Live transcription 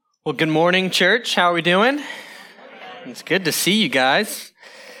Well, good morning, church. How are we doing? It's good to see you guys.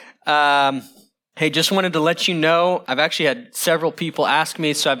 Hey, just wanted to let you know, I've actually had several people ask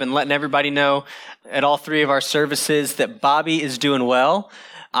me, so I've been letting everybody know at all three of our services that Bobby is doing well.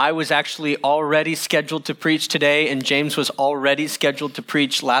 I was actually already scheduled to preach today, and James was already scheduled to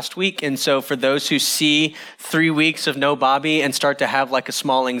preach last week. And so for those who see 3 weeks of no Bobby and start to have like a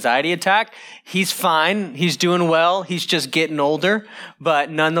small anxiety attack, he's fine. He's doing well. He's just getting older.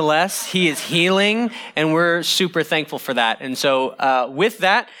 But nonetheless, he is healing, and we're super thankful for that. And so with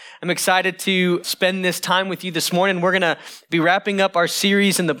that, I'm excited to spend this time with you this morning. We're going to be wrapping up our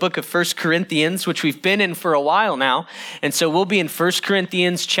series in the book of 1 Corinthians, which we've been in for a while now. And so we'll be in 1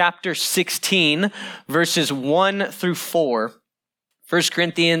 Corinthians chapter 16, verses 1 through 4. 1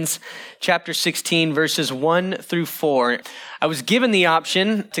 Corinthians chapter 16, verses 1 through 4. I was given the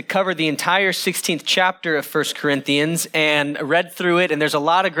option to cover the entire 16th chapter of 1 Corinthians and read through it, and there's a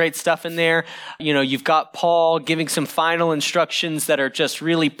lot of great stuff in there. You know, you've got Paul giving some final instructions that are just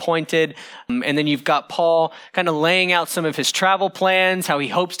really pointed, and then you've got Paul kind of laying out some of his travel plans, how he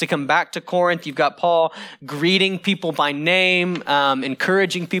hopes to come back to Corinth. You've got Paul greeting people by name,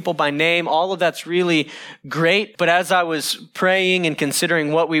 encouraging people by name. All of that's really great, but as I was praying and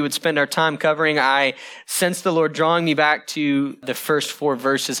considering what we would spend our time covering, I sensed the Lord drawing me back to the first 4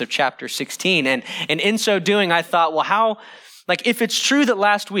 verses of chapter 16. And in so doing, I thought, well, if it's true that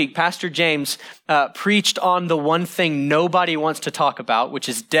last week Pastor James preached on the one thing nobody wants to talk about, which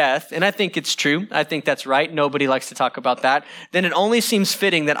is death, and I think it's true. I think that's right. Nobody likes to talk about that. Then it only seems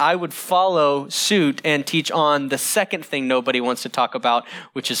fitting that I would follow suit and teach on the second thing nobody wants to talk about,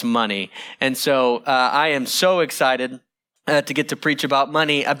 which is money. And so I am so excited to get to preach about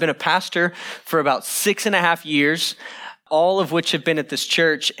money. I've been a pastor for about 6.5 years, all of which have been at this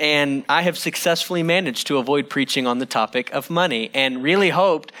church, and I have successfully managed to avoid preaching on the topic of money, and really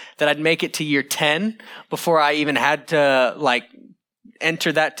hoped that I'd make it to year 10 before I even had to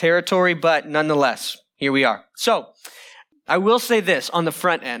enter that territory, but nonetheless, here we are. So, I will say this on the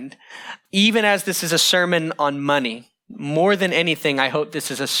front end, even as this is a sermon on money, more than anything, I hope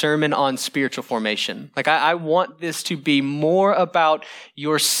this is a sermon on spiritual formation. I want this to be more about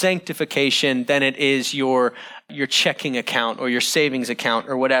your sanctification than it is your checking account or your savings account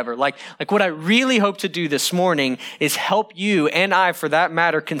or whatever. Like what I really hope to do this morning is help you, and I, for that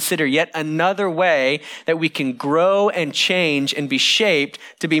matter, consider yet another way that we can grow and change and be shaped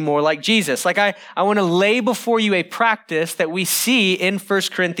to be more like Jesus. I want to lay before you a practice that we see in 1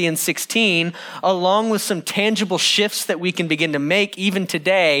 Corinthians 16, along with some tangible shifts that we can begin to make even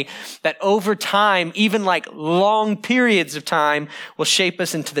today, that over time, even long periods of time, will shape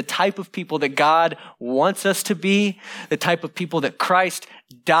us into the type of people that God wants us to be, the type of people that Christ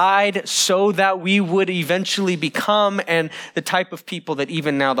died so that we would eventually become, and the type of people that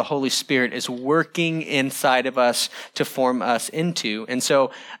even now the Holy Spirit is working inside of us to form us into. And so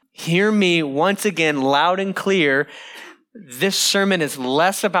hear me once again loud and clear. This sermon is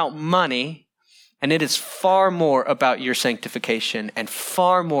less about money, and it is far more about your sanctification and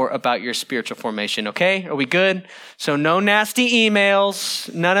far more about your spiritual formation, okay? Are we good? So no nasty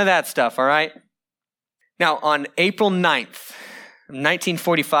emails, none of that stuff, all right? Now, on April 9th,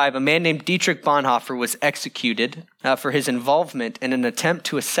 1945, a man named Dietrich Bonhoeffer was executed for his involvement in an attempt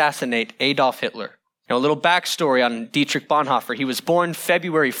to assassinate Adolf Hitler. Now, a little backstory on Dietrich Bonhoeffer. He was born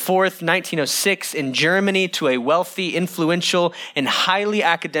February 4th, 1906 in Germany to a wealthy, influential, and highly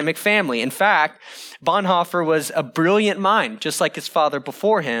academic family. In fact, Bonhoeffer was a brilliant mind, just like his father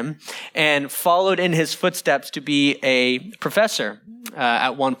before him, and followed in his footsteps to be a professor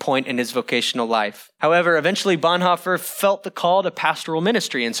at one point in his vocational life. However, eventually Bonhoeffer felt the call to pastoral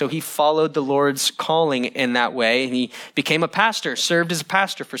ministry, and so he followed the Lord's calling in that way. And he became a pastor, served as a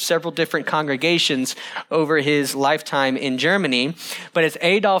pastor for several different congregations over his lifetime in Germany. But as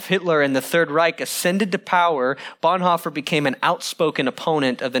Adolf Hitler and the Third Reich ascended to power, Bonhoeffer became an outspoken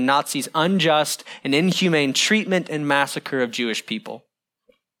opponent of the Nazis' unjust and inhumane treatment and massacre of Jewish people.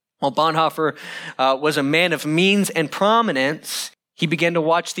 While Bonhoeffer was a man of means and prominence, he began to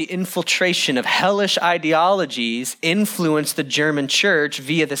watch the infiltration of hellish ideologies influence the German church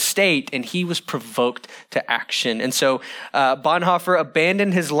via the state, and he was provoked to action. And so Bonhoeffer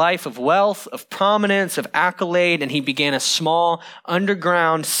abandoned his life of wealth, of prominence, of accolade, and he began a small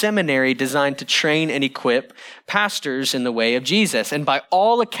underground seminary designed to train and equip pastors in the way of Jesus. And by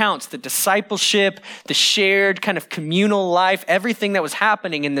all accounts, the discipleship, the shared kind of communal life, everything that was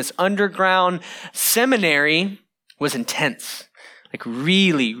happening in this underground seminary was intense.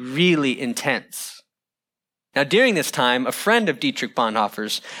 Really, really intense. Now, during this time, a friend of Dietrich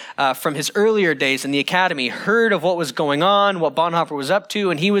Bonhoeffer's from his earlier days in the academy heard of what was going on, what Bonhoeffer was up to,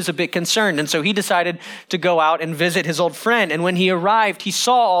 and he was a bit concerned. And so he decided to go out and visit his old friend. And when he arrived, he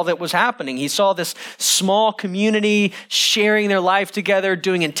saw all that was happening. He saw this small community sharing their life together,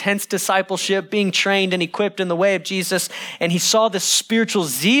 doing intense discipleship, being trained and equipped in the way of Jesus. And he saw this spiritual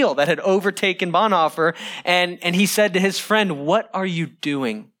zeal that had overtaken Bonhoeffer. And he said to his friend, "What are you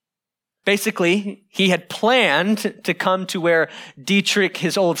doing?" Basically, he had planned to come to where Dietrich,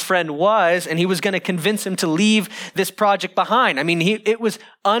 his old friend, was, and he was going to convince him to leave this project behind. I mean, it was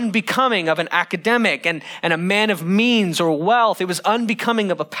unbecoming of an academic and a man of means or wealth. It was unbecoming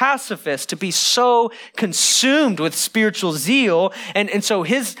of a pacifist to be so consumed with spiritual zeal. And so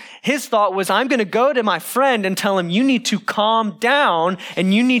his thought was, I'm going to go to my friend and tell him, you need to calm down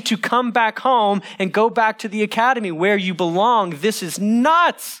and you need to come back home and go back to the academy where you belong. This is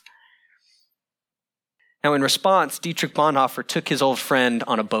nuts. Now, in response, Dietrich Bonhoeffer took his old friend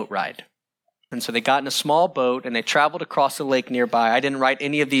on a boat ride. And so they got in a small boat and they traveled across the lake nearby. I didn't write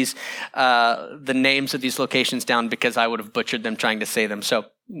any of these, the names of these locations down because I would have butchered them trying to say them. So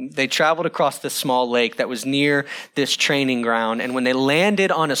they traveled across this small lake that was near this training ground. And when they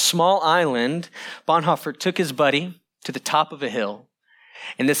landed on a small island, Bonhoeffer took his buddy to the top of a hill.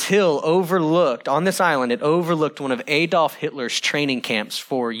 And this hill overlooked, on this island, it overlooked one of Adolf Hitler's training camps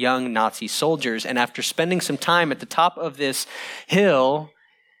for young Nazi soldiers. And after spending some time at the top of this hill,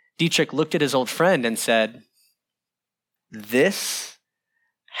 Dietrich looked at his old friend and said, "This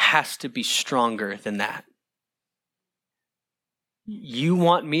has to be stronger than that. You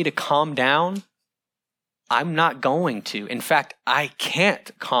want me to calm down? I'm not going to. In fact, I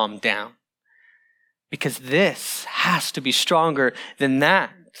can't calm down. Because this has to be stronger than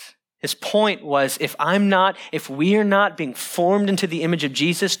that." His point was, if we are not being formed into the image of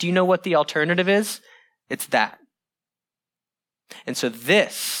Jesus, do you know what the alternative is? It's that. And so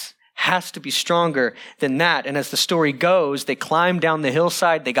this has to be stronger than that. And as the story goes, they climbed down the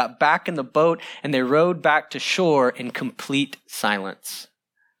hillside, they got back in the boat, and they rowed back to shore in complete silence.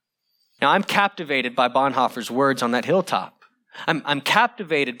 Now, I'm captivated by Bonhoeffer's words on that hilltop. I'm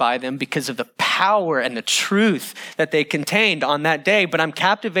captivated by them because of the power and the truth that they contained on that day, but I'm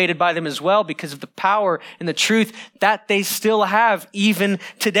captivated by them as well because of the power and the truth that they still have even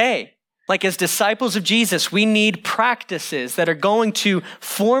today. Like as disciples of Jesus, we need practices that are going to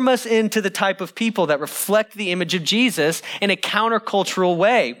form us into the type of people that reflect the image of Jesus in a countercultural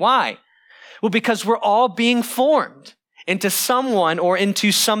way. Why? Well, because we're all being formed into someone or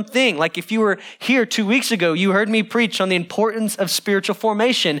into something. Like if you were here 2 weeks ago, you heard me preach on the importance of spiritual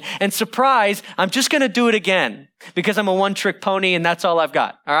formation. And surprise, I'm just going to do it again because I'm a one-trick pony and that's all I've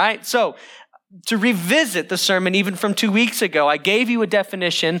got. All right? So to revisit the sermon even from 2 weeks ago, I gave you a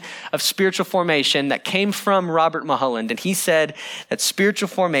definition of spiritual formation that came from Robert Mulholland. And he said that spiritual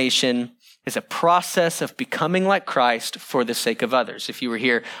formation is a process of becoming like Christ for the sake of others. If you were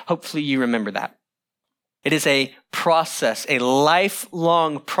here, hopefully you remember that. It is a process, a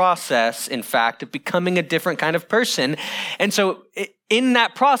lifelong process, in fact, of becoming a different kind of person. And so in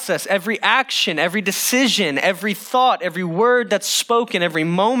that process, every action, every decision, every thought, every word that's spoken, every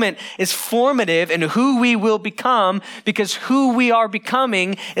moment is formative in who we will become, because who we are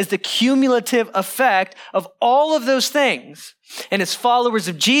becoming is the cumulative effect of all of those things. And as followers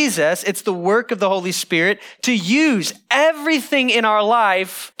of Jesus, it's the work of the Holy Spirit to use everything in our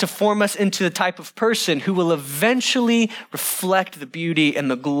life to form us into the type of person who will eventually reflect the beauty and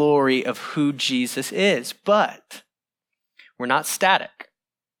the glory of who Jesus is. But we're not static.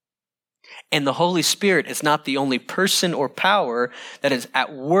 And the Holy Spirit is not the only person or power that is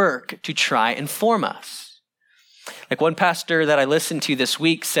at work to try and form us. Like one pastor that I listened to this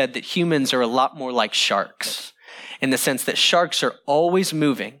week said that humans are a lot more like sharks, in the sense that sharks are always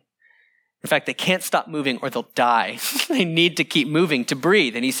moving. In fact, they can't stop moving or they'll die. They need to keep moving to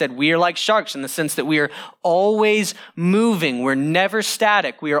breathe. And he said, we are like sharks in the sense that we are always moving. We're never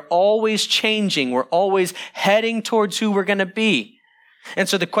static. We are always changing. We're always heading towards who we're going to be. And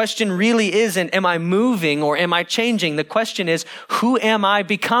so the question really isn't, am I moving or am I changing? The question is, who am I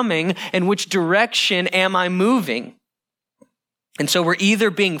becoming and which direction am I moving? And so we're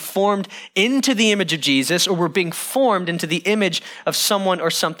either being formed into the image of Jesus or we're being formed into the image of someone or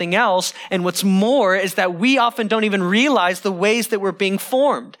something else. And what's more is that we often don't even realize the ways that we're being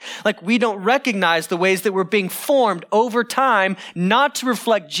formed. Like we don't recognize the ways that we're being formed over time, not to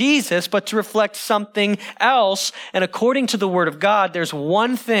reflect Jesus, but to reflect something else. And according to the Word of God, there's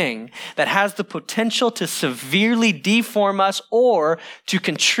one thing that has the potential to severely deform us or to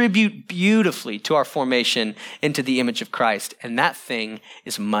contribute beautifully to our formation into the image of Christ. And that thing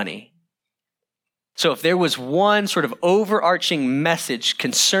is money. So if there was one sort of overarching message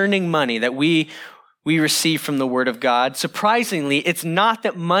concerning money that we receive from the Word of God, surprisingly, it's not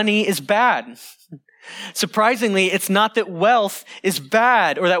that money is bad. Surprisingly, it's not that wealth is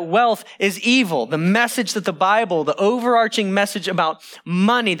bad or that wealth is evil. The message that the overarching message about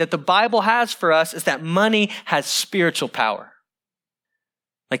money that the Bible has for us is that money has spiritual power.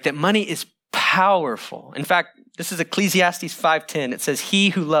 Like that money is powerful. In fact, this is Ecclesiastes 5:10. It says, "He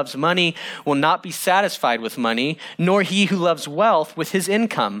who loves money will not be satisfied with money, nor he who loves wealth with his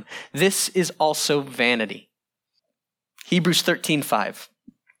income. This is also vanity." Hebrews 13:5.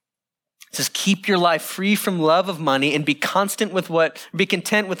 It says, "Keep your life free from love of money and be content with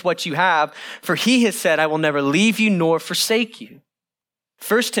what you have. For he has said, I will never leave you nor forsake you."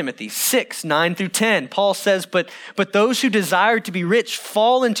 1 Timothy 6:9-10, Paul says, but those who desire to be rich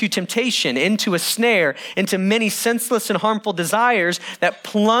fall into temptation, into a snare, into many senseless and harmful desires that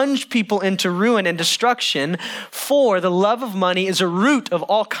plunge people into ruin and destruction. For the love of money is a root of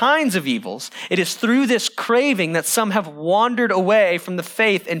all kinds of evils. It is through this craving that some have wandered away from the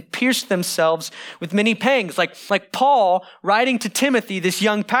faith and pierced themselves with many pangs. Like Paul, writing to Timothy, this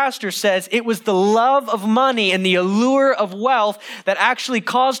young pastor, says, it was the love of money and the allure of wealth that actually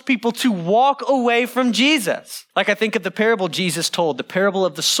caused people to walk away from Jesus. Like I think of the parable Jesus told, the parable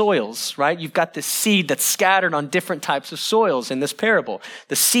of the soils, right? You've got this seed that's scattered on different types of soils in this parable.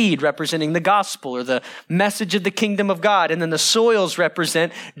 The seed representing the gospel or the message of the kingdom of God. And then the soils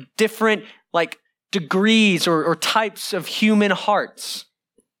represent different degrees or types of human hearts.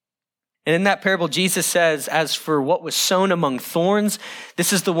 And in that parable, Jesus says, as for what was sown among thorns,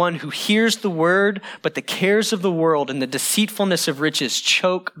 this is the one who hears the word, but the cares of the world and the deceitfulness of riches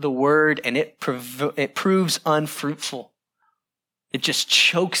choke the word, and it proves unfruitful. It just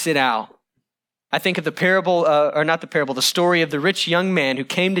chokes it out. I think of the story of the rich young man who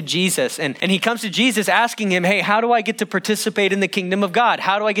came to Jesus, and he comes to Jesus asking him, hey, how do I get to participate in the kingdom of God?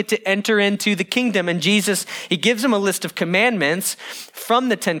 How do I get to enter into the kingdom? And Jesus, he gives him a list of commandments from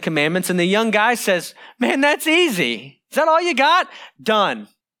the 10 commandments, and the young guy says, man, that's easy. Is that all you got? Done.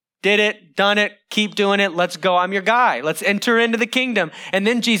 Did it, done it, keep doing it, let's go, I'm your guy. Let's enter into the kingdom. And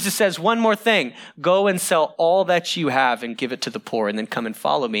then Jesus says one more thing, go and sell all that you have and give it to the poor and then come and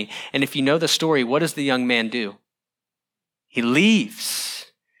follow me. And if you know the story, what does the young man do? He leaves.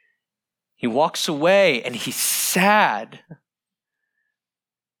 He walks away and he's sad.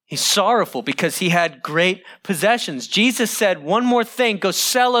 He's sorrowful because he had great possessions. Jesus said, one more thing, go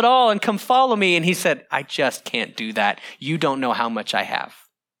sell it all and come follow me. And he said, I just can't do that. You don't know how much I have.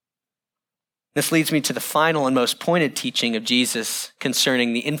 This leads me to the final and most pointed teaching of Jesus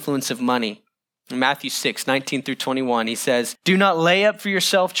concerning the influence of money. In Matthew 6:19-21, he says, do not lay up for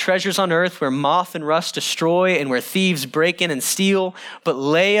yourself treasures on earth where moth and rust destroy and where thieves break in and steal, but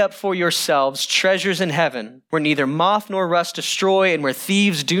lay up for yourselves treasures in heaven where neither moth nor rust destroy and where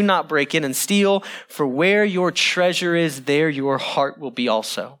thieves do not break in and steal. For where your treasure is, there your heart will be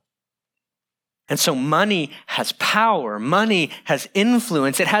also. And so money has power. Money has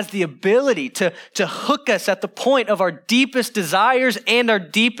influence. It has the ability to hook us at the point of our deepest desires and our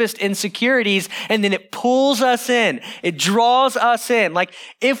deepest insecurities. And then it pulls us in. It draws us in. Like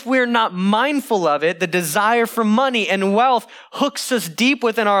if we're not mindful of it, the desire for money and wealth hooks us deep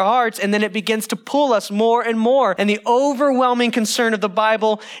within our hearts. And then it begins to pull us more and more. And the overwhelming concern of the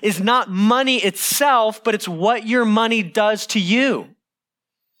Bible is not money itself, but it's what your money does to you.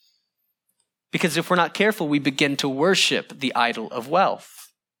 Because if we're not careful, we begin to worship the idol of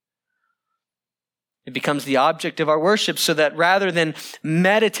wealth. It becomes the object of our worship so that rather than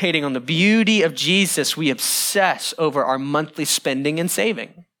meditating on the beauty of Jesus, we obsess over our monthly spending and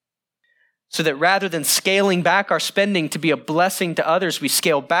saving. So that rather than scaling back our spending to be a blessing to others, we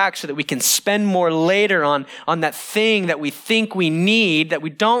scale back so that we can spend more later on that thing that we think we need, that we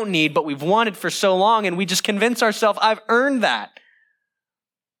don't need, but we've wanted for so long, and we just convince ourselves, I've earned that.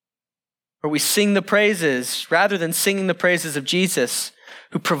 Or we sing the praises, rather than singing the praises of Jesus,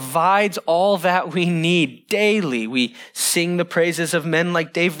 who provides all that we need daily. We sing the praises of men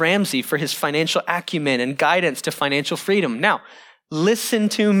like Dave Ramsey for his financial acumen and guidance to financial freedom. Now, listen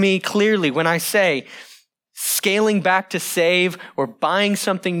to me clearly when I say scaling back to save or buying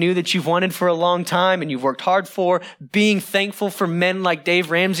something new that you've wanted for a long time and you've worked hard for, being thankful for men like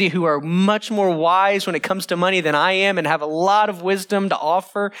Dave Ramsey who are much more wise when it comes to money than I am and have a lot of wisdom to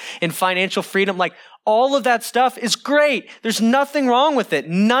offer in financial freedom. Like all of that stuff is great. There's nothing wrong with it.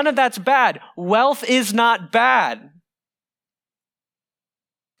 None of that's bad. Wealth is not bad.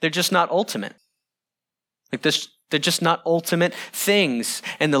 They're just not ultimate. Like They're just not ultimate things.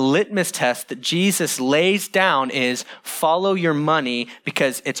 And the litmus test that Jesus lays down is follow your money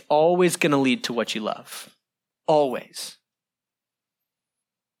because it's always going to lead to what you love. Always.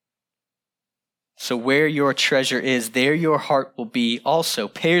 So where your treasure is, there your heart will be also.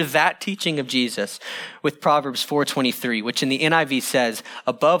 Pair that teaching of Jesus with Proverbs 4:23, which in the NIV says,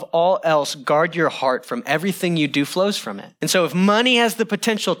 above all else, guard your heart, from everything you do flows from it. And so if money has the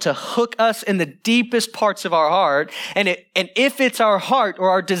potential to hook us in the deepest parts of our heart, and if it's our heart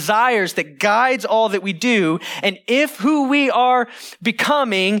or our desires that guides all that we do, and if who we are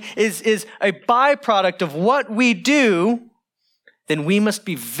becoming is a byproduct of what we do, then we must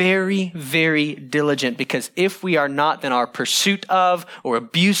be very, very diligent, because if we are not, then our pursuit of or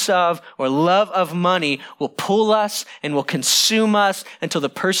abuse of or love of money will pull us and will consume us until the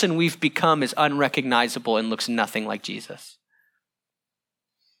person we've become is unrecognizable and looks nothing like Jesus.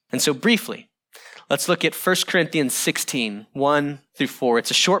 And so briefly, let's look at 1 Corinthians 16, 1-4.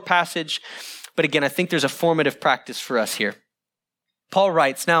 It's a short passage, but again, I think there's a formative practice for us here. Paul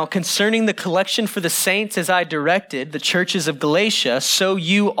writes, now concerning the collection for the saints as I directed the churches of Galatia, so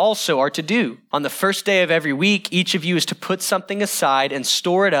you also are to do. On the first day of every week, each of you is to put something aside and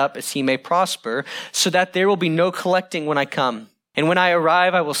store it up as he may prosper, so that there will be no collecting when I come. And when I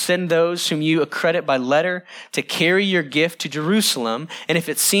arrive, I will send those whom you accredit by letter to carry your gift to Jerusalem. And if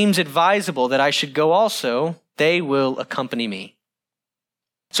it seems advisable that I should go also, they will accompany me.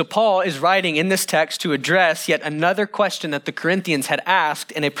 So Paul is writing in this text to address yet another question that the Corinthians had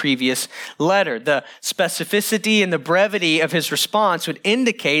asked in a previous letter. The specificity and the brevity of his response would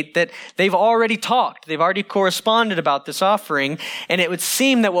indicate that they've already talked. They've already corresponded about this offering. And it would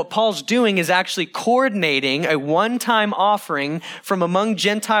seem that what Paul's doing is actually coordinating a one-time offering from among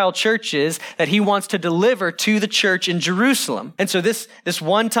Gentile churches that he wants to deliver to the church in Jerusalem. And so this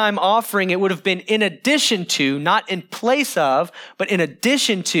one-time offering, it would have been in addition to, not in place of, but in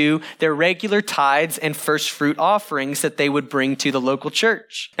addition to their regular tithes and first fruit offerings that they would bring to the local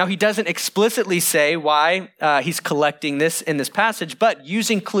church. Now, he doesn't explicitly say why he's collecting this in this passage, but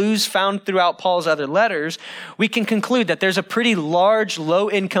using clues found throughout Paul's other letters, we can conclude that there's a pretty large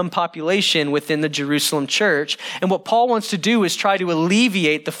low-income population within the Jerusalem church. And what Paul wants to do is try to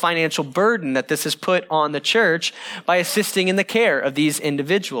alleviate the financial burden that this has put on the church by assisting in the care of these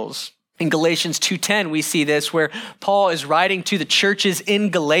individuals. In Galatians 2:10, we see this, where Paul is writing to the churches in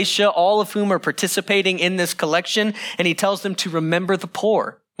Galatia, all of whom are participating in this collection, and he tells them to remember the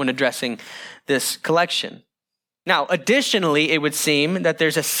poor when addressing this collection. Now, additionally, it would seem that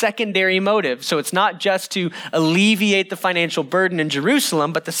there's a secondary motive. So it's not just to alleviate the financial burden in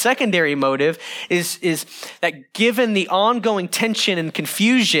Jerusalem, but the secondary motive is that given the ongoing tension and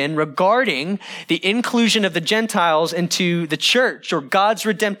confusion regarding the inclusion of the Gentiles into the church or God's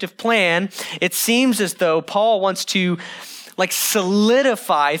redemptive plan, it seems as though Paul wants to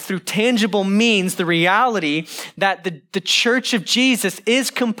solidify through tangible means the reality that the church of Jesus is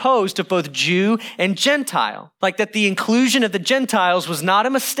composed of both Jew and Gentile. Like that the inclusion of the Gentiles was not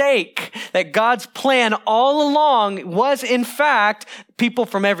a mistake, that God's plan all along was in fact people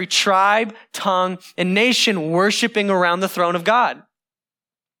from every tribe, tongue, and nation worshiping around the throne of God.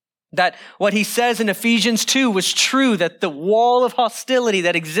 That what he says in Ephesians 2 was true, that the wall of hostility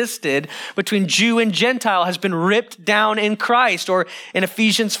that existed between Jew and Gentile has been ripped down in Christ. Or in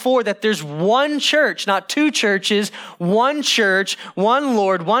Ephesians 4, that there's one church, not two churches, one church, one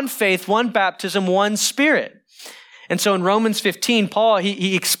Lord, one faith, one baptism, one Spirit. And so in Romans 15, Paul,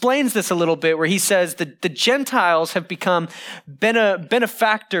 he explains this a little bit, where he says that the Gentiles have become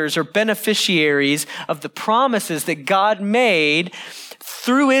benefactors or beneficiaries of the promises that God made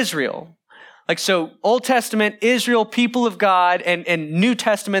through Israel. So Old Testament, Israel, people of God, and New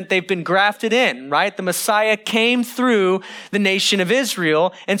Testament, they've been grafted in, right? The Messiah came through the nation of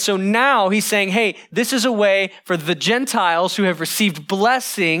Israel. And so now he's saying, hey, this is a way for the Gentiles who have received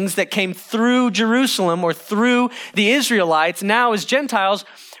blessings that came through Jerusalem or through the Israelites. Now as Gentiles,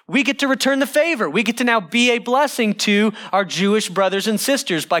 we get to return the favor. We get to now be a blessing to our Jewish brothers and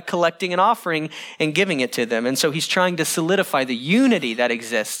sisters by collecting an offering and giving it to them. And so he's trying to solidify the unity that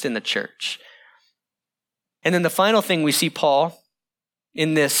exists in the church. And then the final thing we see Paul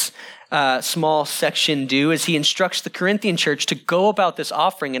in this small section do is he instructs the Corinthian church to go about this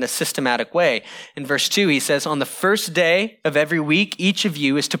offering in a systematic way. In verse 2, he says, on the first day of every week, each of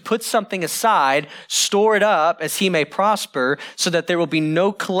you is to put something aside, store it up as he may prosper, so that there will be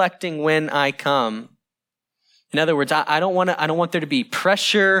no collecting when I come. In other words, I don't want there to be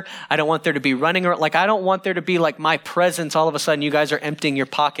pressure. I don't want there to be running around. I don't want there to be my presence. All of a sudden, you guys are emptying your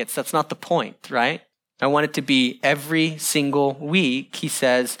pockets. That's not the point, right? I want it to be every single week. He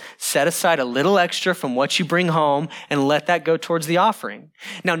says, set aside a little extra from what you bring home and let that go towards the offering.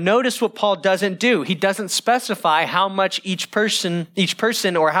 Now, notice what Paul doesn't do. He doesn't specify how much each person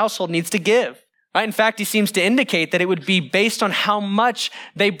or household needs to give. Right? In fact, he seems to indicate that it would be based on how much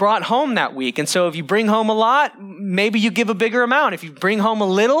they brought home that week. And so if you bring home a lot, maybe you give a bigger amount. If you bring home a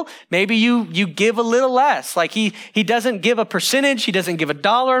little, maybe you give a little less. Like he doesn't give a percentage. He doesn't give a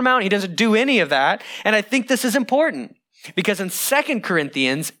dollar amount. He doesn't do any of that. And I think this is important because in 2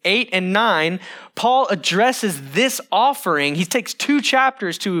 Corinthians 8 and 9, Paul addresses this offering. He takes 2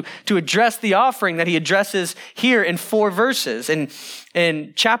 chapters to address the offering that he addresses here in 4 verses. And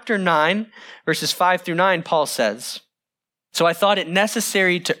in chapter 9, verses 5 through 9, Paul says, "So I thought it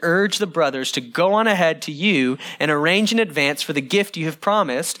necessary to urge the brothers to go on ahead to you and arrange in advance for the gift you have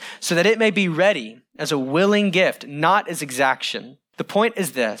promised, so that it may be ready as a willing gift, not as exaction. The point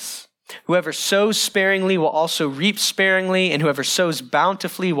is this: whoever sows sparingly will also reap sparingly, and whoever sows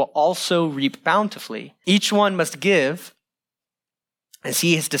bountifully will also reap bountifully. Each one must give as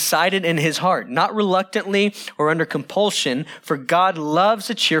he has decided in his heart, not reluctantly or under compulsion, for God loves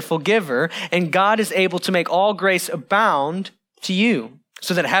a cheerful giver, and God is able to make all grace abound to you,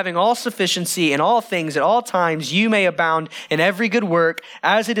 so that having all sufficiency in all things at all times, you may abound in every good work.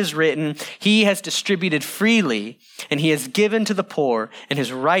 As it is written, he has distributed freely, and he has given to the poor, and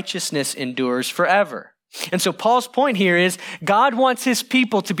his righteousness endures forever." And so Paul's point here is God wants his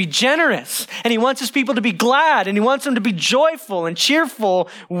people to be generous, and he wants his people to be glad, and he wants them to be joyful and cheerful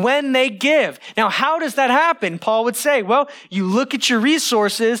when they give. Now, how does that happen? Paul would say, well, you look at your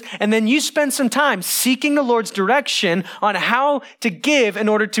resources and then you spend some time seeking the Lord's direction on how to give in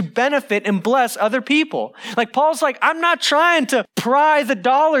order to benefit and bless other people. Like Paul's like, I'm not trying to pry the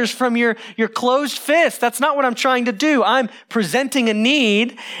dollars from your closed fist. That's not what I'm trying to do. I'm presenting a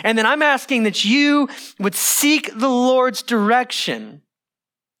need, and then I'm asking that you would seek the Lord's direction.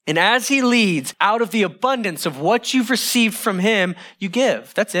 And as he leads, out of the abundance of what you've received from him, you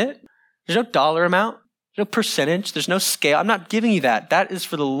give. That's it. There's no dollar amount, there's no percentage, there's no scale. I'm not giving you that. That is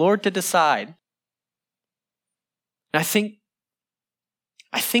for the Lord to decide. And I think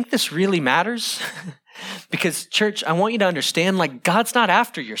this really matters because, church, I want you to understand, like, God's not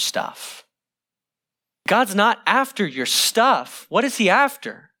after your stuff. God's not after your stuff. What is he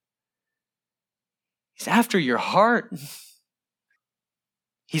after? He's after your heart.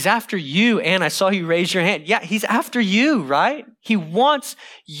 He's after you. And I saw you raise your hand. Yeah, he's after you, right? He wants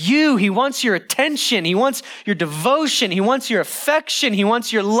you. He wants your attention. He wants your devotion. He wants your affection. He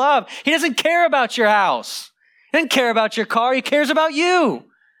wants your love. He doesn't care about your house. He doesn't care about your car. He cares about you.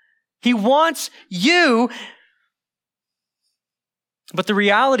 He wants you. But the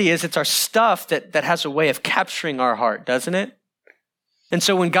reality is it's our stuff that has a way of capturing our heart, doesn't it? And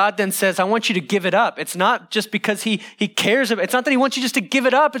so when God then says, I want you to give it up, it's not just because he cares about it. It's not that he wants you just to give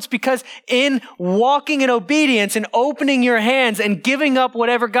it up. It's because in walking in obedience and opening your hands and giving up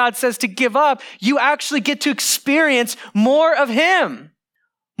whatever God says to give up, you actually get to experience more of him,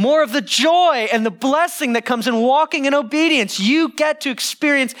 more of the joy and the blessing that comes in walking in obedience. You get to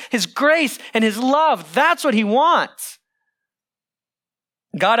experience his grace and his love. That's what he wants.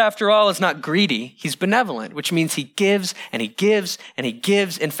 God, after all, is not greedy. He's benevolent, which means he gives and he gives and he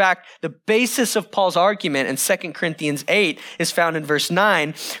gives. In fact, the basis of Paul's argument in 2 Corinthians 8 is found in verse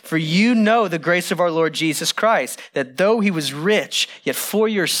 9. For you know the grace of our Lord Jesus Christ, that though he was rich, yet for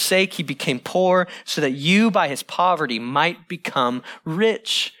your sake he became poor, so that you by his poverty might become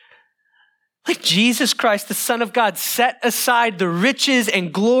rich. Like Jesus Christ, the Son of God, set aside the riches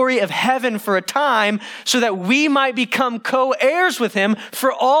and glory of heaven for a time so that we might become co-heirs with him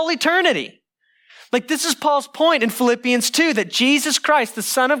for all eternity. Like this is Paul's point in Philippians 2, that Jesus Christ, the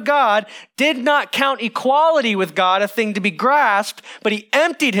Son of God, did not count equality with God a thing to be grasped, but he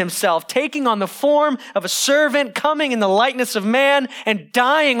emptied himself, taking on the form of a servant, coming in the likeness of man, and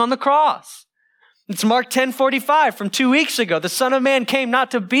dying on the cross. It's Mark 10:45 from 2 weeks ago. The Son of Man came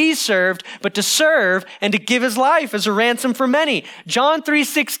not to be served, but to serve and to give his life as a ransom for many. John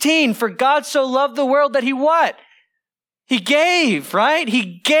 3:16, for God so loved the world that he what? He gave, right?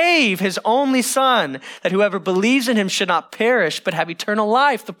 He gave his only Son, that whoever believes in him should not perish, but have eternal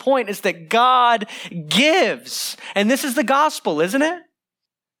life. The point is that God gives. And this is the gospel, isn't it?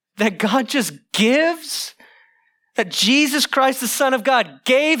 That God just gives. That Jesus Christ, the Son of God,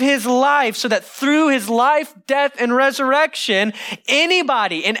 gave his life so that through his life, death, and resurrection,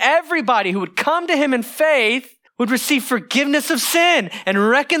 anybody and everybody who would come to him in faith would receive forgiveness of sin and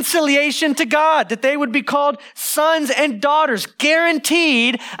reconciliation to God, that they would be called sons and daughters,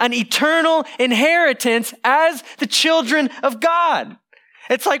 guaranteed an eternal inheritance as the children of God.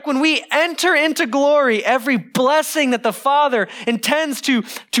 It's like when we enter into glory, every blessing that the Father intends to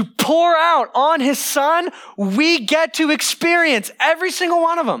pour out on his Son, we get to experience every single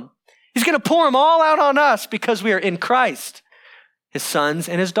one of them. He's going to pour them all out on us because we are in Christ, his sons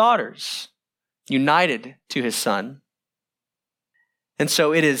and his daughters, united to his Son. And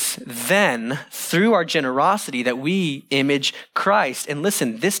so it is then through our generosity that we image Christ. And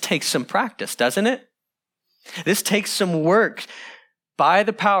listen, this takes some practice, doesn't it? This takes some work by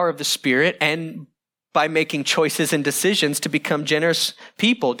the power of the Spirit and by making choices and decisions to become generous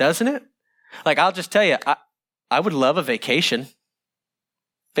people, doesn't it? Like, I'll just tell you, I would love a vacation.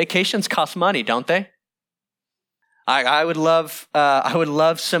 Vacations cost money, don't they? I would love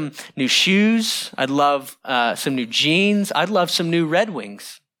some new shoes. I'd love some new jeans. I'd love some new Red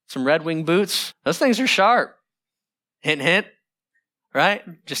Wings, some Red Wing boots. Those things are sharp. Hint, hint. Right?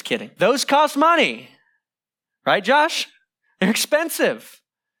 Just kidding. Those cost money. Right, Josh? They're expensive.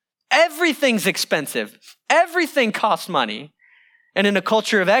 Everything's expensive. Everything costs money. And in a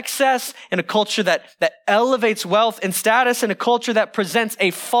culture of excess, in a culture that elevates wealth and status, in a culture that presents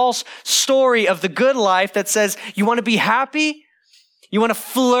a false story of the good life that says, you want to be happy? You want to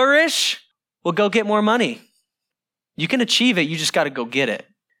flourish? Well, go get more money. You can achieve it. You just got to go get it.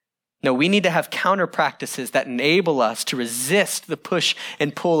 No, we need to have counter practices that enable us to resist the push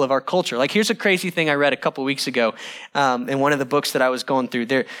and pull of our culture. Like, here's a crazy thing I read a couple weeks ago in one of the books that I was going through.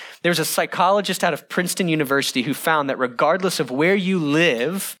 There's a psychologist out of Princeton University who found that regardless of where you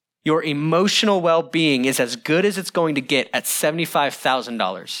live, your emotional well-being is as good as it's going to get at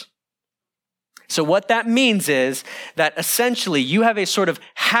 $75,000. So what that means is that essentially you have a sort of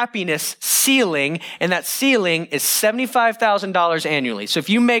happiness ceiling, and that ceiling is $75,000 annually. So if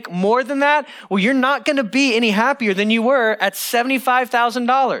you make more than that, well, you're not going to be any happier than you were at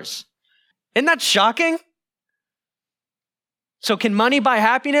 $75,000. Isn't that shocking? So can money buy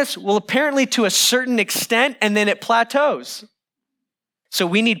happiness? Well, apparently to a certain extent, and then it plateaus. So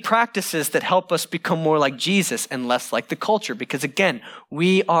we need practices that help us become more like Jesus and less like the culture, because again,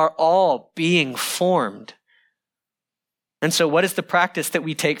 we are all being formed. And so what is the practice that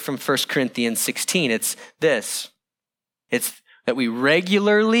we take from 1 Corinthians 16? It's this. It's that we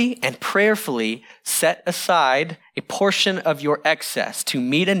regularly and prayerfully set aside a portion of your excess to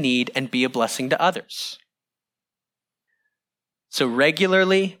meet a need and be a blessing to others. So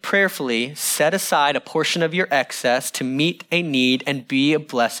regularly, prayerfully, set aside a portion of your excess to meet a need and be a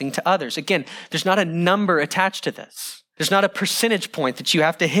blessing to others. Again, there's not a number attached to this. There's not a percentage point that you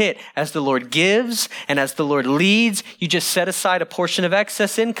have to hit. As the Lord gives and as the Lord leads, you just set aside a portion of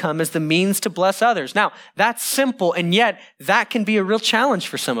excess income as the means to bless others. Now, that's simple, and yet that can be a real challenge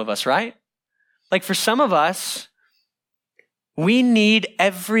for some of us, right? Like for some of us, we need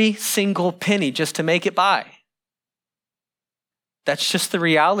every single penny just to make it by. That's just the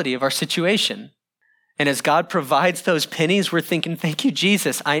reality of our situation. And as God provides those pennies, we're thinking, thank you,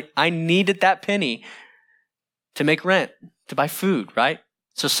 Jesus. I needed that penny to make rent, to buy food, right?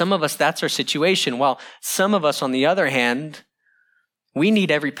 So some of us, that's our situation. While some of us, on the other hand, we need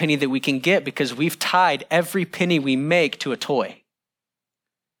every penny that we can get because we've tied every penny we make to a toy.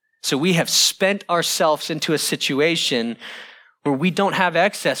 So we have spent ourselves into a situation where we don't have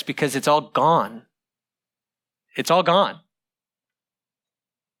excess because it's all gone. It's all gone.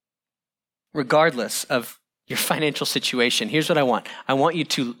 Regardless of your financial situation, here's what I want. I want you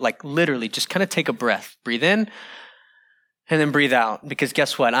to literally just kind of take a breath, breathe in and then breathe out. Because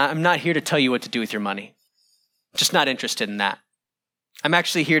guess what? I'm not here to tell you what to do with your money. Just not interested in that. I'm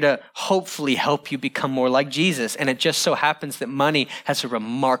actually here to hopefully help you become more like Jesus. And it just so happens that money has a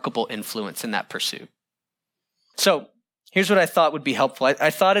remarkable influence in that pursuit. So here's what I thought would be helpful.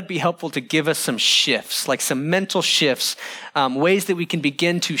 I thought it'd be helpful to give us some shifts, like some mental shifts, ways that we can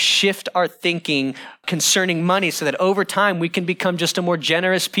begin to shift our thinking concerning money so that over time we can become just a more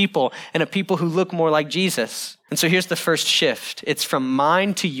generous people and a people who look more like Jesus. And so here's the first shift. It's from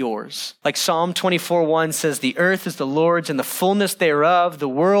mine to yours. Like Psalm 24:1 says, the earth is the Lord's and the fullness thereof, the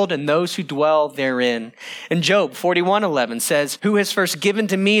world and those who dwell therein. And Job 41:11 says, who has first given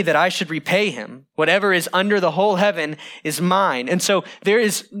to me that I should repay him? Whatever is under the whole heaven is mine. And so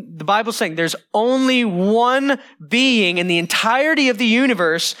the Bible's saying there's only one being in the entirety of the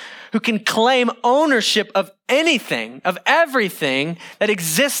universe who can claim ownership of anything, of everything that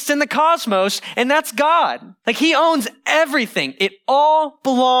exists in the cosmos, and that's God. Like he owns everything. It all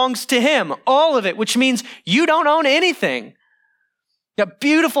belongs to him, all of it, which means you don't own anything. That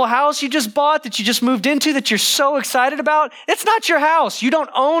beautiful house you just bought, that you just moved into, that you're so excited about, it's not your house. You don't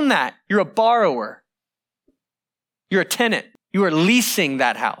own that. You're a borrower. You're a tenant. You are leasing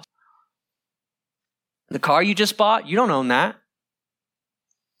that house. The car you just bought, you don't own that.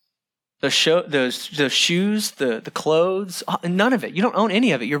 those shoes, the clothes, none of it. You don't own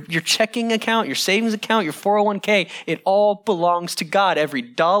any of it. Your checking account, your savings account, your 401k, it all belongs to God. Every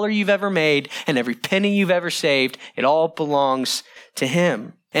dollar you've ever made and every penny you've ever saved, it all belongs to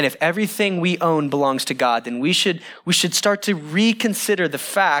him. And if everything we own belongs to God, then we should start to reconsider the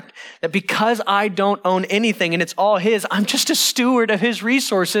fact that because I don't own anything and it's all his, I'm just a steward of his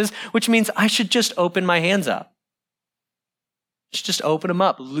resources, which means I should just open my hands up. Just open them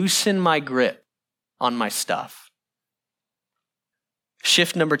up, loosen my grip on my stuff.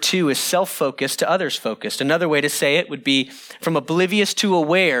 Shift number 2 is self-focused to others-focused. Another way to say it would be from oblivious to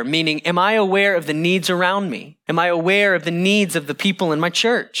aware, meaning, am I aware of the needs around me? Am I aware of the needs of the people in my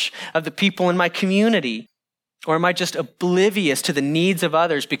church, of the people in my community? Or am I just oblivious to the needs of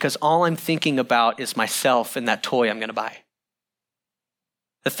others because all I'm thinking about is myself and that toy I'm going to buy?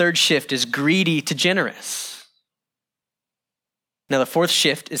 The third shift is greedy to generous. Now, the fourth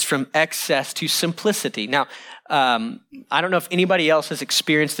shift is from excess to simplicity. Now, I don't know if anybody else has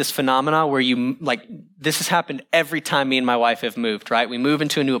experienced this phenomena where this has happened every time me and my wife have moved, right? We move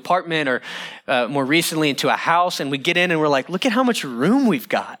into a new apartment or more recently into a house and we get in and we're like, look at how much room we've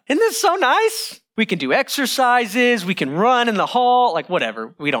got. Isn't this so nice? We can do exercises, we can run in the hall, like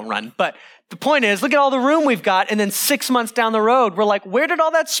whatever. We don't run. But the point is, look at all the room we've got. And then 6 months down the road, we're like, where did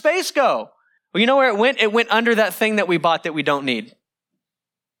all that space go? Well, you know where it went? It went under that thing that we bought that we don't need.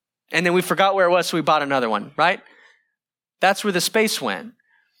 And then we forgot where it was, so we bought another one, right? That's where the space went.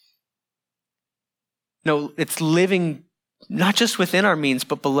 No, it's living not just within our means,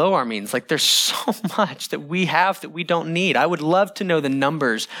 but below our means. Like there's so much that we have that we don't need. I would love to know the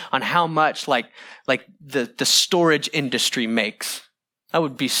numbers on how much like the storage industry makes. I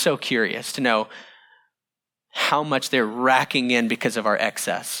would be so curious to know how much they're racking in because of our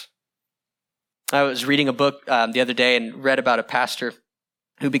excess. I was reading a book the other day and read about a pastor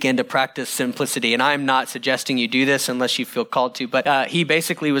who began to practice simplicity. And I'm not suggesting you do this unless you feel called to, but he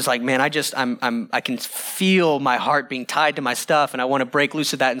basically was like, man, I can feel my heart being tied to my stuff and I want to break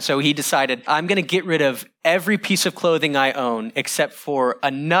loose of that. And so he decided, I'm going to get rid of every piece of clothing I own except for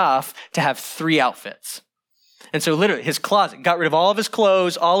enough to have 3 outfits. And so literally his closet, got rid of all of his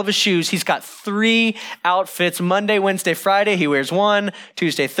clothes, all of his shoes. He's got 3 outfits. Monday, Wednesday, Friday, he wears one.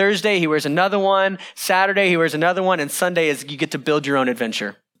 Tuesday, Thursday, he wears another one. Saturday, he wears another one. And Sunday is you get to build your own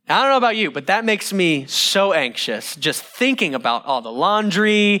adventure. I don't know about you, but that makes me so anxious just thinking about all the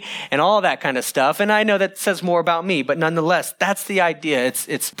laundry and all that kind of stuff. And I know that says more about me, but nonetheless, that's the idea.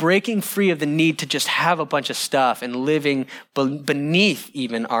 It's breaking free of the need to just have a bunch of stuff and living beneath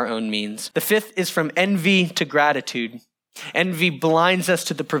even our own means. The 5th is from envy to gratitude. Envy blinds us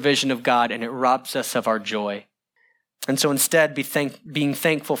to the provision of God and it robs us of our joy. And so instead, being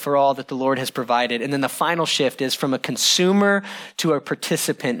thankful for all that the Lord has provided. And then the final shift is from a consumer to a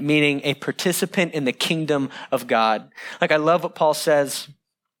participant, meaning a participant in the kingdom of God. Like I love what Paul says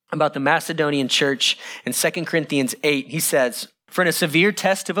about the Macedonian church in 2 Corinthians 8. He says, for in a severe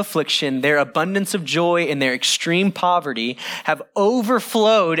test of affliction, their abundance of joy and their extreme poverty have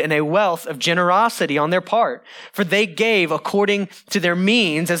overflowed in a wealth of generosity on their part. For they gave according to their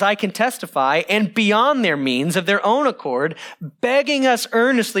means, as I can testify, and beyond their means of their own accord, begging us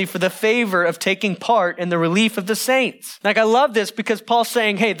earnestly for the favor of taking part in the relief of the saints. Like I love this because Paul's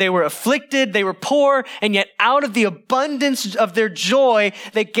saying, hey, they were afflicted, they were poor, and yet out of the abundance of their joy,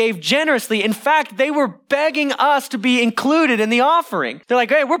 they gave generously. In fact, they were begging us to be included in the offering. They're like,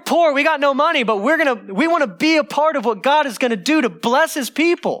 hey, we're poor, we got no money, but we want to be a part of what God is going to do to bless his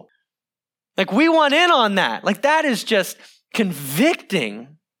people. Like we want in on that. Like that is just convicting.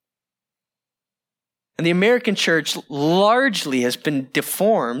 And the American church largely has been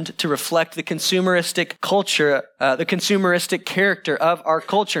deformed to reflect the consumeristic culture, the consumeristic character of our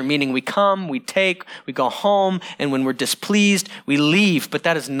culture, meaning we come, we take, we go home, and when we're displeased, we leave. But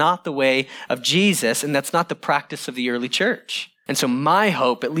that is not the way of Jesus, and that's not the practice of the early church. And so my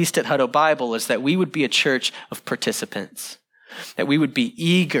hope, at least at Hutto Bible, is that we would be a church of participants, that we would be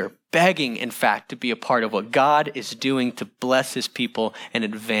eager, begging, in fact, to be a part of what God is doing to bless his people and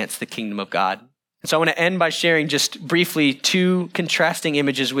advance the kingdom of God. And so I want to end by sharing just briefly 2 contrasting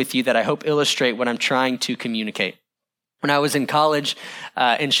images with you that I hope illustrate what I'm trying to communicate. When I was in college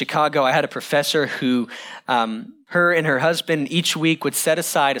in Chicago, I had a professor who, her and her husband each week would set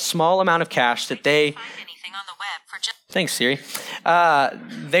aside a small amount of cash that they... Find anything on the web Thanks, Siri.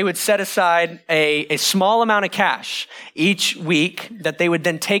 They would set aside a small amount of cash each week that they would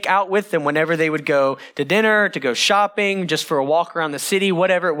then take out with them whenever they would go to dinner, to go shopping, just for a walk around the city,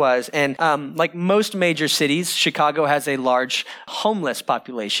 whatever it was. And like most major cities, Chicago has a large homeless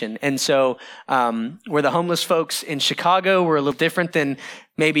population. And so where the homeless folks in Chicago were a little different than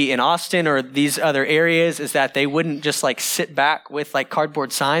maybe in Austin or these other areas, is that they wouldn't just like sit back with like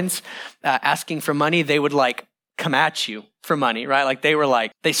cardboard signs asking for money. They would like come at you for money, right? Like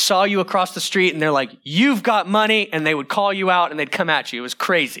they saw you across the street and they're like, you've got money, and they would call you out and they'd come at you. It was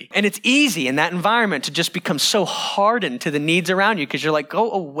crazy. And it's easy in that environment to just become so hardened to the needs around you because you're like,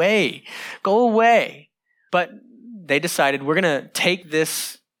 go away. But they decided, we're going to take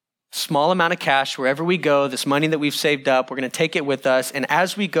this small amount of cash wherever we go, this money that we've saved up, we're going to take it with us. And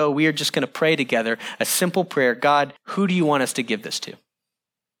as we go, we are just going to pray together a simple prayer. God, who do you want us to give this to?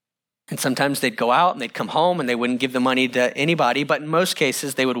 And sometimes they'd go out and they'd come home and they wouldn't give the money to anybody. But in most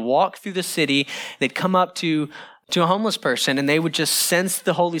cases, they would walk through the city. They'd come up to a homeless person and they would just sense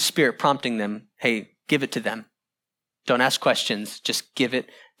the Holy Spirit prompting them, hey, give it to them. Don't ask questions. Just give it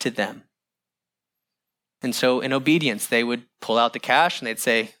to them. And so in obedience, they would pull out the cash and they'd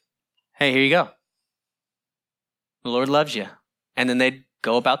say, hey, here you go. The Lord loves you. And then they'd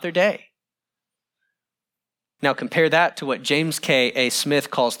go about their day. Now compare that to what James K.A.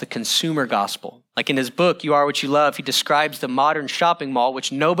 Smith calls the consumer gospel. Like in his book, You Are What You Love, he describes the modern shopping mall,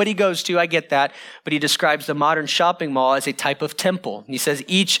 which nobody goes to, I get that, but he describes the modern shopping mall as a type of temple. He says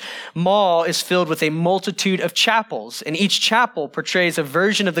each mall is filled with a multitude of chapels, and each chapel portrays a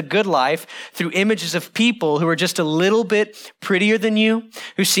version of the good life through images of people who are just a little bit prettier than you,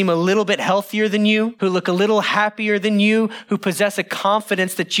 who seem a little bit healthier than you, who look a little happier than you, who possess a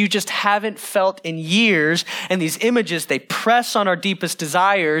confidence that you just haven't felt in years. And these images, they press on our deepest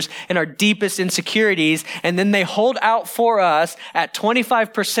desires and our deepest insecurities, and then they hold out for us at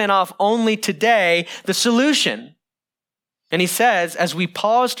 25% off only today, the solution. And he says, as we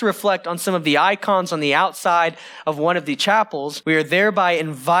pause to reflect on some of the icons on the outside of one of the chapels, we are thereby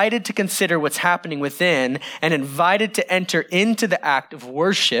invited to consider what's happening within and invited to enter into the act of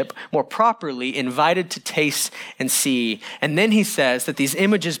worship, more properly, invited to taste and see. And then he says that these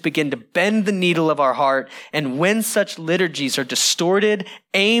images begin to bend the needle of our heart. And when such liturgies are distorted,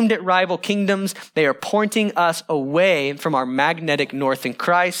 aimed at rival kingdoms, they are pointing us away from our magnetic north in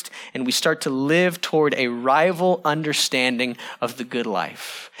Christ, and we start to live toward a rival understanding of the good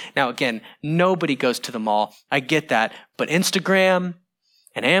life. Now, again, nobody goes to the mall. I get that. But Instagram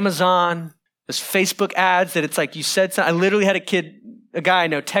and Amazon, those Facebook ads that it's like you said something. I literally had a guy I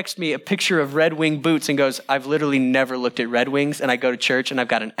know text me a picture of Red Wing boots and goes, I've literally never looked at Red Wings, and I go to church and I've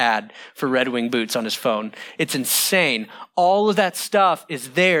got an ad for Red Wing boots on his phone. It's insane. All of that stuff is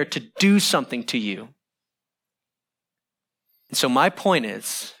there to do something to you. And so my point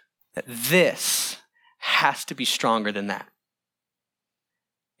is that this has to be stronger than that.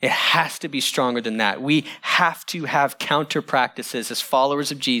 It has to be stronger than that. We have to have counter practices as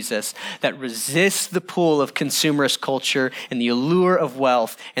followers of Jesus that resist the pull of consumerist culture and the allure of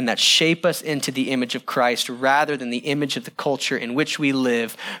wealth, and that shape us into the image of Christ rather than the image of the culture in which we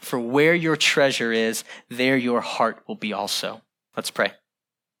live. For where your treasure is, there your heart will be also. Let's pray.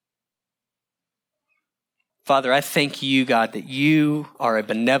 Father, I thank you, God, that you are a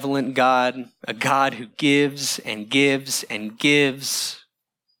benevolent God, a God who gives and gives and gives,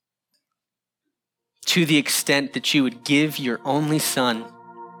 to the extent that you would give your only Son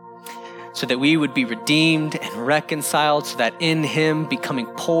so that we would be redeemed and reconciled, so that in him becoming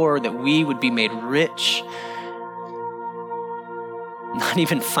poor, that we would be made rich, not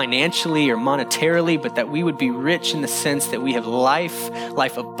even financially or monetarily, but that we would be rich in the sense that we have life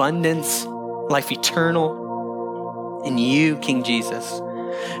abundance, life eternal in you, King Jesus.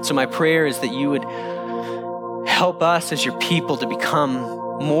 So my prayer is that you would help us as your people to become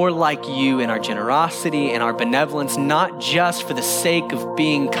more like you in our generosity and our benevolence, not just for the sake of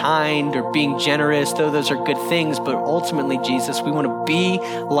being kind or being generous, though those are good things, but ultimately, Jesus, we want to be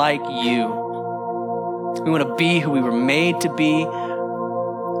like you. We want to be who we were made to be.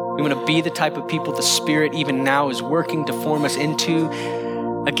 We want to be the type of people the Spirit even now is working to form us into.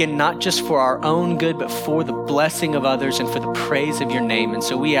 Again, not just for our own good, but for the blessing of others and for the praise of your name. And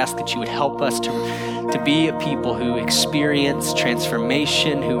so we ask that you would help us to be a people who experience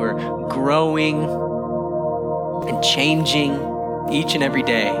transformation, who are growing and changing each and every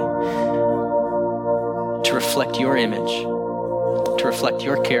day to reflect your image, to reflect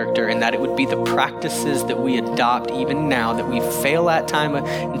your character, and that it would be the practices that we adopt even now, that we fail at time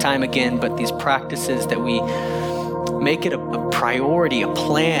and time again, but these practices that we make it a priority, a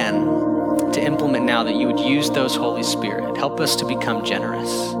plan to implement now, that you would use those, Holy Spirit. Help us to become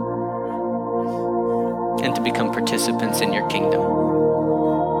generous and to become participants in your kingdom.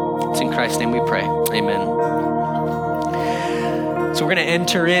 It's in Christ's name we pray. Amen. So we're going to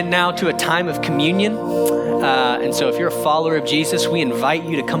enter in now to a time of communion. And so if you're a follower of Jesus, we invite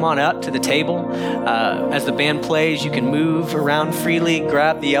you to come on up to the table. As the band plays, you can move around freely,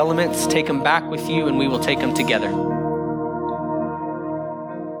 grab the elements, take them back with you, and we will take them together.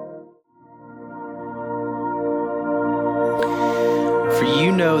 For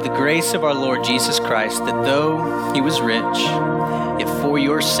you know the grace of our Lord Jesus Christ, that though he was rich, yet for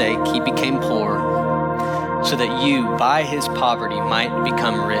your sake he became poor, so that you, by his poverty, might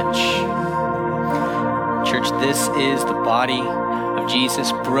become rich. Church, this is the body of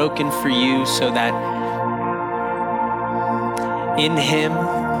Jesus broken for you, so that in him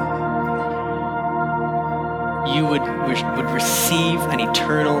you would receive an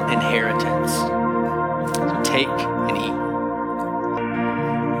eternal inheritance. So take and eat.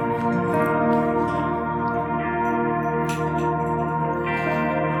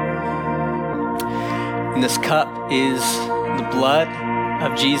 And this cup is the blood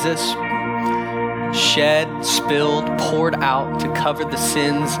of Jesus, shed, spilled, poured out to cover the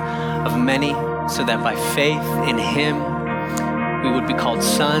sins of many, so that by faith in him, we would be called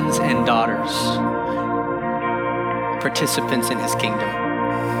sons and daughters, participants in his kingdom.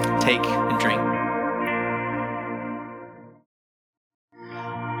 Take and drink.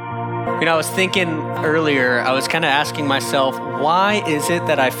 You know, I was thinking earlier, I was kind of asking myself, why is it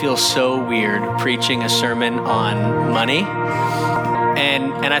that I feel so weird preaching a sermon on money?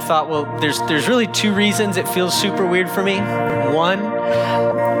 And I thought, well, there's really two reasons it feels super weird for me. One,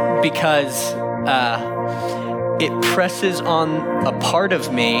 because it presses on a part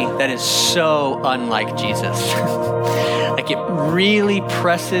of me that is so unlike Jesus. Like, it really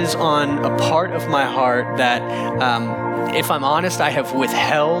presses on a part of my heart that, if I'm honest, I have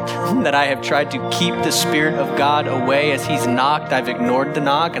withheld, that I have tried to keep the Spirit of God away. As he's knocked, I've ignored the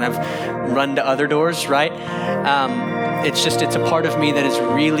knock and I've run to other doors, right? It's a part of me that is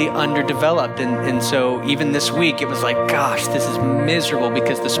really underdeveloped. And so even this week, it was like, gosh, this is miserable,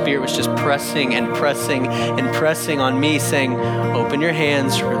 because the Spirit was just pressing and pressing and pressing on me, saying, open your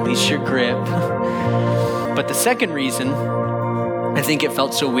hands, release your grip. But the second reason I think it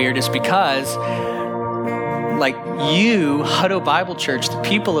felt so weird is because, like, you, Hutto Bible Church, the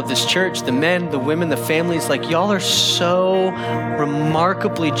people of this church, the men, the women, the families, like, y'all are so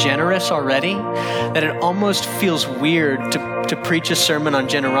remarkably generous already that it almost feels weird to preach a sermon on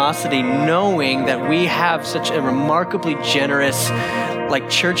generosity, knowing that we have such a remarkably generous, like,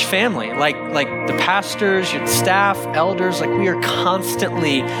 church family, like the pastors, your staff, elders. Like, we are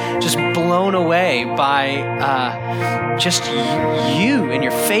constantly just blown away by just you and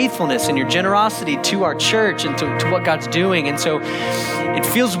your faithfulness and your generosity to our church and to what God's doing. And so it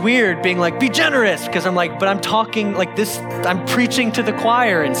feels weird being like, be generous, because I'm like, but I'm talking like this, I'm preaching to the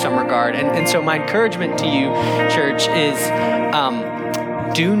choir in some regard. And so my encouragement to you, church, is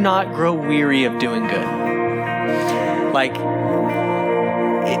do not grow weary of doing good. Like,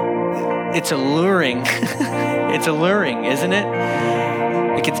 it's alluring. It's alluring, isn't it?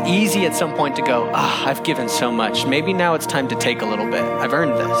 Like, it's easy at some point to go, I've given so much. Maybe now it's time to take a little bit. I've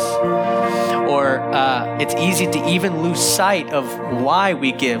earned this. Or it's easy to even lose sight of why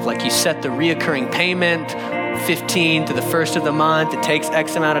we give. Like, you set the reoccurring payment, 15 to the first of the month. It takes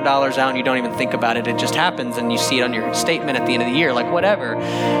X amount of dollars out and you don't even think about it. It just happens and you see it on your statement at the end of the year, like whatever.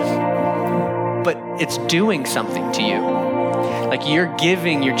 But it's doing something to you. Like, your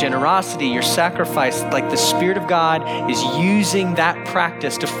giving, your generosity, your sacrifice, like, the Spirit of God is using that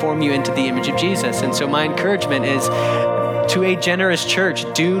practice to form you into the image of Jesus. And so my encouragement is, to a generous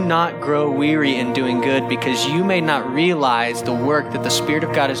church, do not grow weary in doing good, because you may not realize the work that the Spirit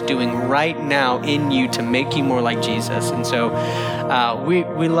of God is doing right now in you to make you more like Jesus. And so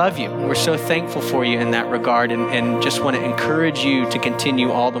we love you. We're so thankful for you in that regard, and just want to encourage you to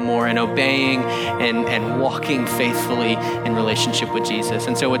continue all the more in obeying and walking faithfully in relationship with Jesus.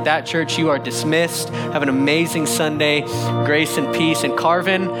 And so with that, church, you are dismissed. Have an amazing Sunday. Grace and peace. And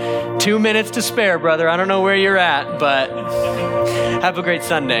Carvin, 2 minutes to spare, brother. I don't know where you're at, but have a great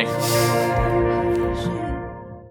Sunday.